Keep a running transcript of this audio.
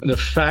The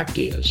fact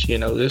is,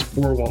 this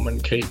poor woman,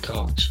 Kate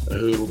Cox,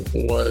 who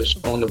was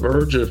on the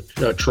verge of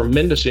a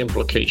tremendous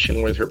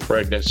implication with her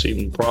pregnancy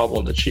and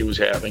problem that she was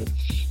having,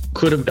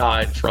 could have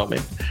died from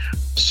it.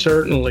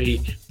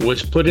 Certainly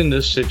was put in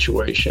this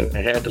situation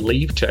and had to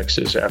leave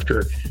Texas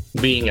after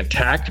being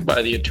attacked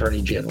by the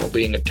Attorney General,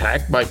 being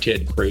attacked by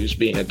Ted Cruz,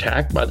 being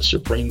attacked by the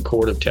Supreme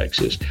Court of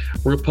Texas.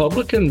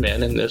 Republican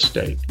men in this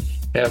state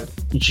have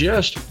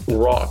just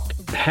wrought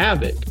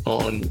havoc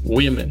on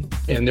women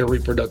and their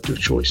reproductive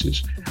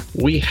choices.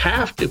 We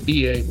have to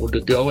be able to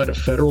go at a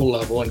federal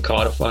level and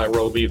codify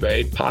Roe v.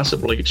 Wade,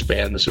 possibly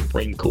expand the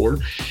Supreme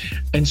Court,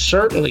 and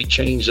certainly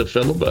change the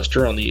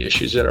filibuster on the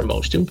issues that are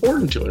most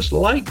important to us,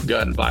 like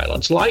gun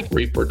violence, like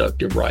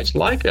reproductive rights,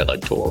 like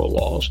electoral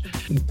laws,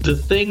 the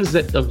things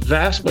that the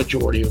vast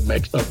majority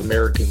of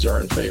Americans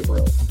are in favor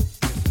of.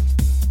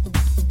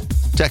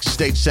 Texas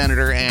State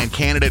Senator and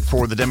candidate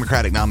for the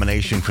Democratic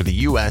nomination for the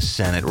U.S.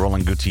 Senate,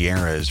 Roland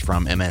Gutierrez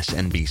from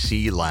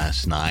MSNBC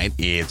last night.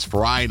 It's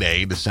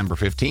Friday, December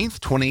 15th,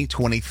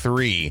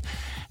 2023.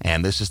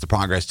 And this is the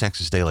Progress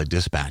Texas Daily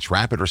Dispatch.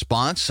 Rapid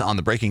response on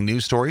the breaking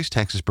news stories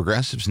Texas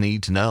progressives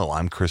need to know.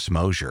 I'm Chris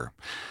Mosier.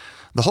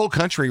 The whole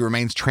country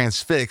remains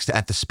transfixed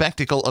at the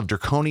spectacle of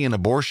draconian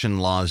abortion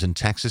laws in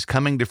Texas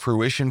coming to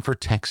fruition for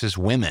Texas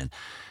women.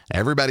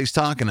 Everybody's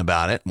talking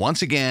about it,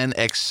 once again,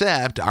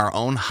 except our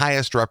own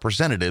highest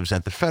representatives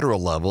at the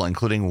federal level,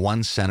 including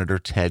one Senator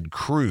Ted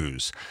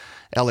Cruz.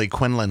 Ellie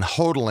Quinlan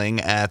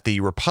Hodling at The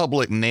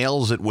Republic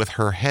nails it with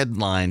her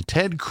headline,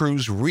 Ted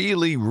Cruz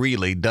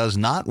really does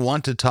not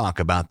want to talk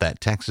about that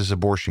Texas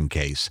abortion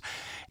case.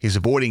 He's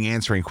avoiding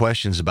answering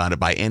questions about it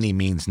by any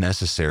means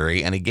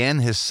necessary, and again,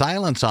 his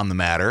silence on the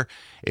matter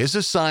is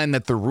a sign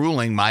that the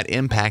ruling might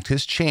impact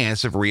his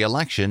chance of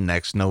re-election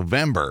next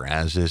November,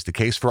 as is the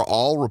case for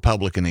all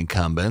Republican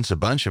incumbents, a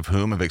bunch of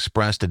whom have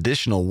expressed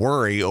additional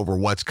worry over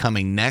what's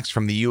coming next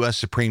from the U.S.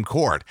 Supreme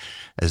Court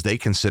as they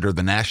consider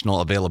the national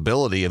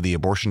availability of the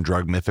abortion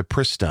drug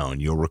mifepristone.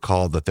 You'll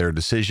recall that their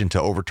decision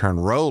to overturn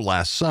Roe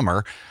last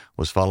summer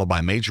was followed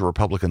by major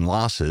Republican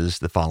losses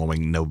the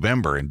following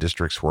November in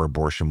districts where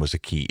abortion was a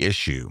key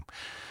issue.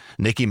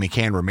 Nikki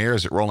McCann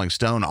Ramirez at Rolling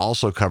Stone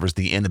also covers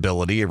the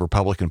inability of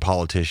Republican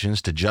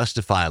politicians to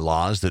justify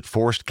laws that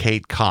forced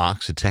Kate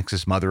Cox, a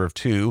Texas mother of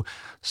two,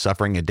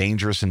 suffering a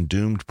dangerous and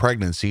doomed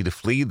pregnancy, to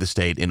flee the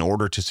state in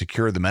order to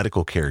secure the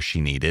medical care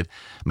she needed.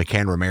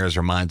 McCann Ramirez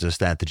reminds us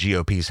that the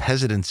GOP's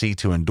hesitancy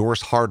to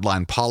endorse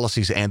hardline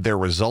policies and their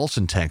results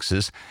in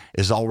Texas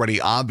is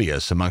already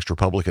obvious amongst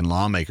Republican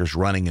lawmakers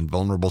running in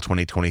vulnerable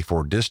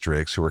 2024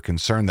 districts who are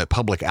concerned that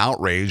public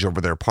outrage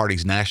over their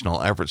party's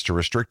national efforts to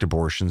restrict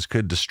abortions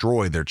could destroy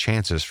their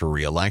chances for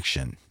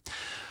re-election.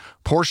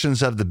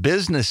 Portions of the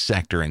business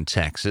sector in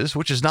Texas,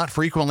 which is not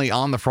frequently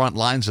on the front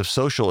lines of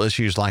social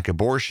issues like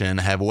abortion,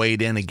 have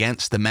weighed in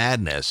against the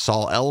madness.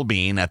 Saul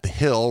Elbein at The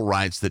Hill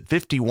writes that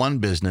 51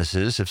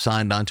 businesses have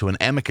signed on to an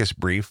amicus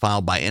brief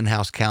filed by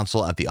in-house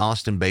counsel at the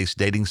Austin-based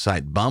dating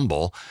site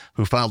Bumble,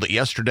 who filed it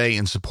yesterday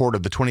in support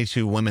of the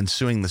 22 women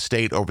suing the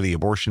state over the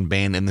abortion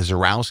ban in the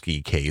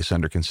Zarowski case,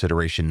 under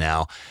consideration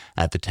now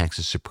at the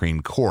Texas Supreme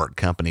Court.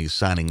 Companies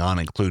signing on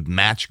include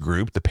Match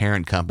Group, the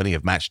parent company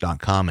of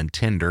Match.com and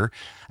Tinder,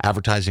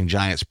 advertising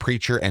giants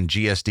Preacher and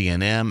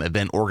GSD&M,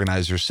 event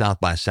organizers South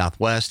by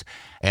Southwest,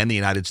 and the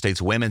United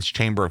States Women's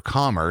Chamber of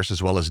Commerce,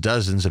 as well as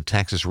dozens of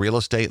Texas real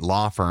estate,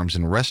 law firms,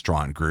 and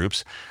restaurant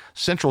groups.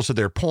 Central to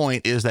their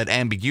point is that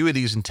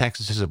ambiguities in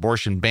Texas's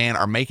abortion ban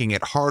are making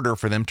it harder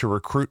for them to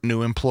recruit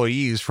new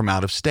employees from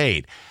out of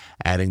state,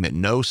 adding that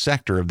no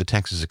sector of the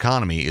Texas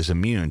economy is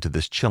immune to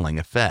this chilling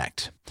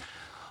effect.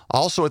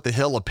 Also at The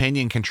Hill,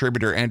 opinion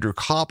contributor Andrew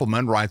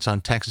Koppelman writes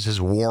on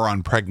Texas's war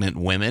on pregnant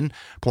women,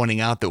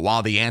 pointing out that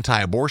while the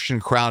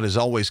anti-abortion crowd has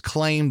always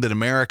claimed that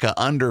America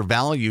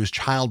undervalues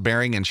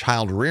childbearing and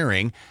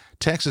child-rearing,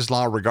 Texas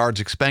law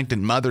regards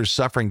expectant mothers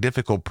suffering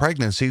difficult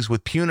pregnancies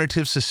with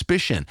punitive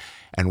suspicion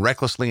and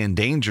recklessly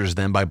endangers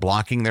them by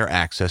blocking their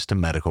access to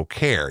medical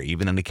care,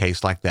 even in a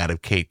case like that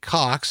of Kate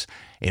Cox,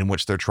 in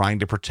which they're trying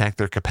to protect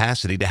their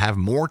capacity to have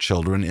more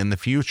children in the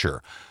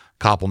future.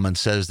 Koppelman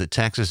says that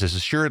Texas is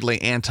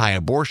assuredly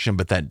anti-abortion,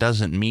 but that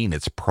doesn't mean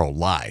it's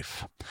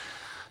pro-life.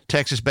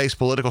 Texas-based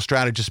political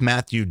strategist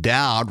Matthew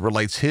Dowd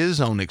relates his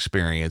own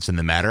experience in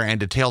the matter and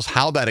details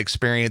how that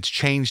experience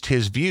changed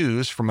his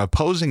views from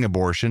opposing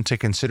abortion to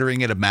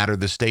considering it a matter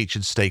the state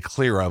should stay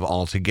clear of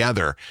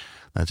altogether.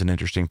 That's an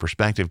interesting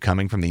perspective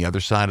coming from the other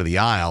side of the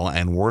aisle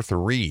and worth a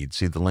read.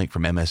 See the link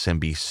from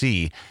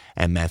MSNBC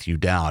and Matthew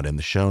Dowd in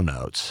the show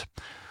notes.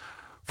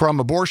 From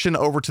abortion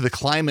over to the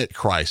climate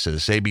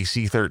crisis,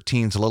 ABC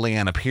 13's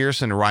Liliana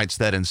Pearson writes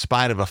that in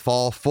spite of a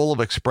fall full of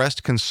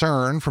expressed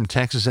concern from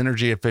Texas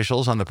energy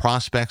officials on the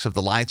prospects of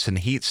the lights and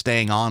heat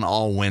staying on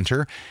all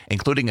winter,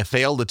 including a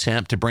failed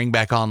attempt to bring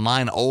back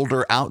online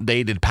older,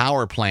 outdated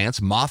power plants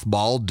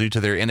mothballed due to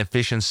their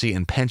inefficiency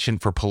and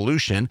penchant for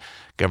pollution,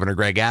 Governor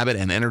Greg Abbott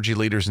and energy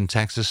leaders in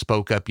Texas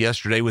spoke up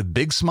yesterday with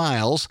big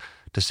smiles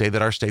to say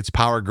that our state's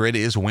power grid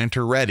is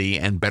winter ready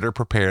and better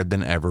prepared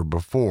than ever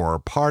before.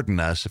 Pardon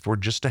us if we're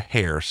just a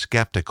hair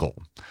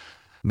skeptical.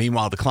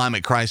 Meanwhile, the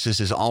climate crisis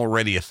is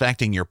already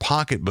affecting your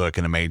pocketbook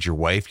in a major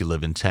way if you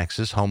live in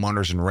Texas,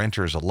 homeowners and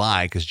renters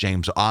alike, as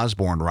James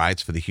Osborne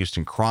writes for the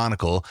Houston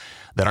Chronicle,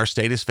 that our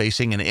state is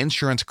facing an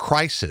insurance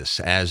crisis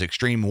as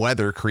extreme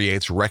weather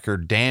creates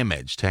record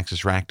damage.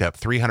 Texas racked up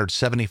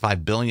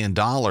 $375 billion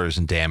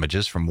in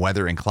damages from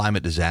weather and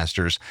climate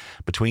disasters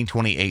between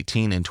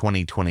 2018 and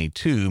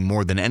 2022,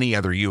 more than any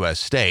other U.S.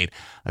 state,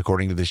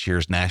 according to this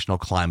year's National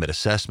Climate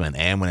Assessment.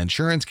 And when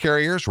insurance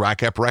carriers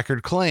rack up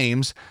record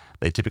claims,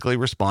 they typically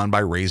respond by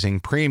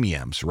raising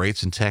premiums.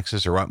 Rates in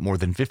Texas are up more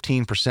than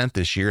 15%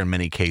 this year in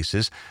many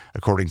cases,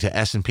 according to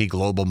S&P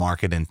Global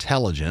Market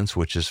Intelligence,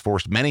 which has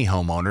forced many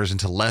homeowners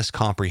into less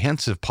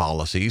comprehensive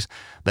policies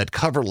that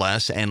cover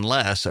less and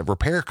less of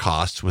repair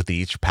costs with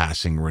each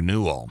passing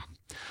renewal.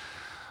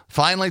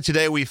 Finally,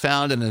 today we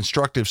found an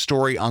instructive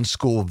story on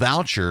school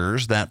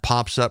vouchers that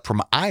pops up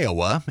from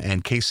Iowa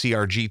and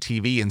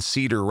KCRG-TV in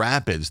Cedar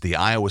Rapids. The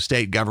Iowa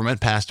state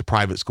government passed a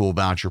private school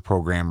voucher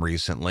program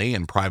recently,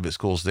 and private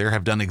schools there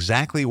have done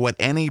exactly what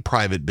any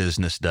private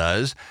business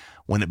does.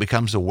 When it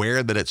becomes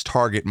aware that its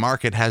target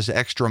market has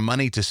extra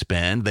money to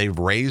spend, they've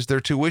raised their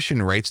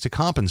tuition rates to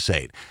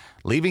compensate,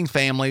 leaving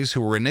families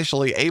who were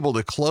initially able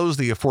to close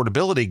the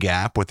affordability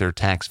gap with their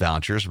tax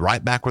vouchers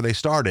right back where they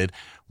started,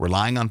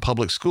 relying on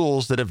public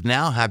schools that have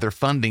now had their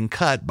funding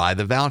cut by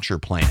the voucher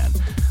plan.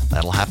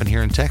 That'll happen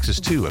here in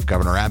Texas, too, if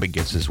Governor Abbott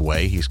gets his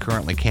way. He's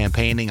currently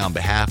campaigning on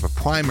behalf of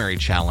primary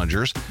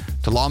challengers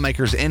to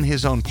lawmakers in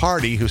his own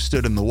party who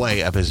stood in the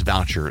way of his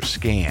voucher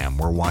scam.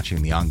 We're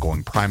watching the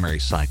ongoing primary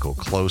cycle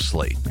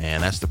closely.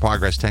 And that's the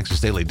Progress Texas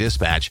Daily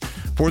Dispatch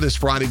for this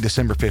Friday,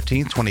 December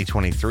 15th,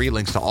 2023.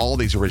 Links to all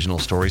these original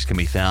stories can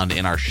be found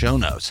in our show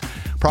notes.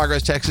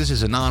 Progress Texas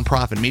is a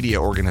nonprofit media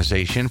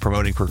organization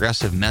promoting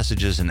progressive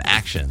messages and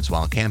actions.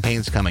 While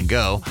campaigns come and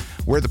go,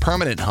 we're the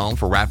permanent home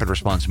for rapid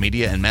response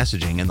media and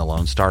messaging in the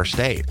Lone Star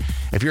State.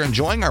 If you're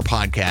enjoying our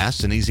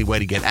podcasts, an easy way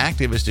to get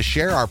active is to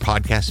share our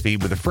podcast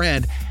feed with a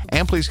friend,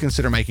 and please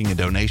consider making a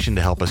donation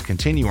to help us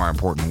continue our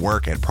important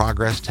work at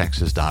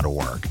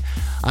ProgressTexas.org.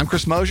 I'm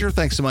Chris Mosier.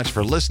 Thanks so much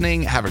for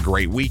listening. Have a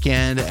great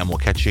weekend, and we'll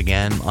catch you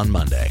again on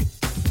Monday.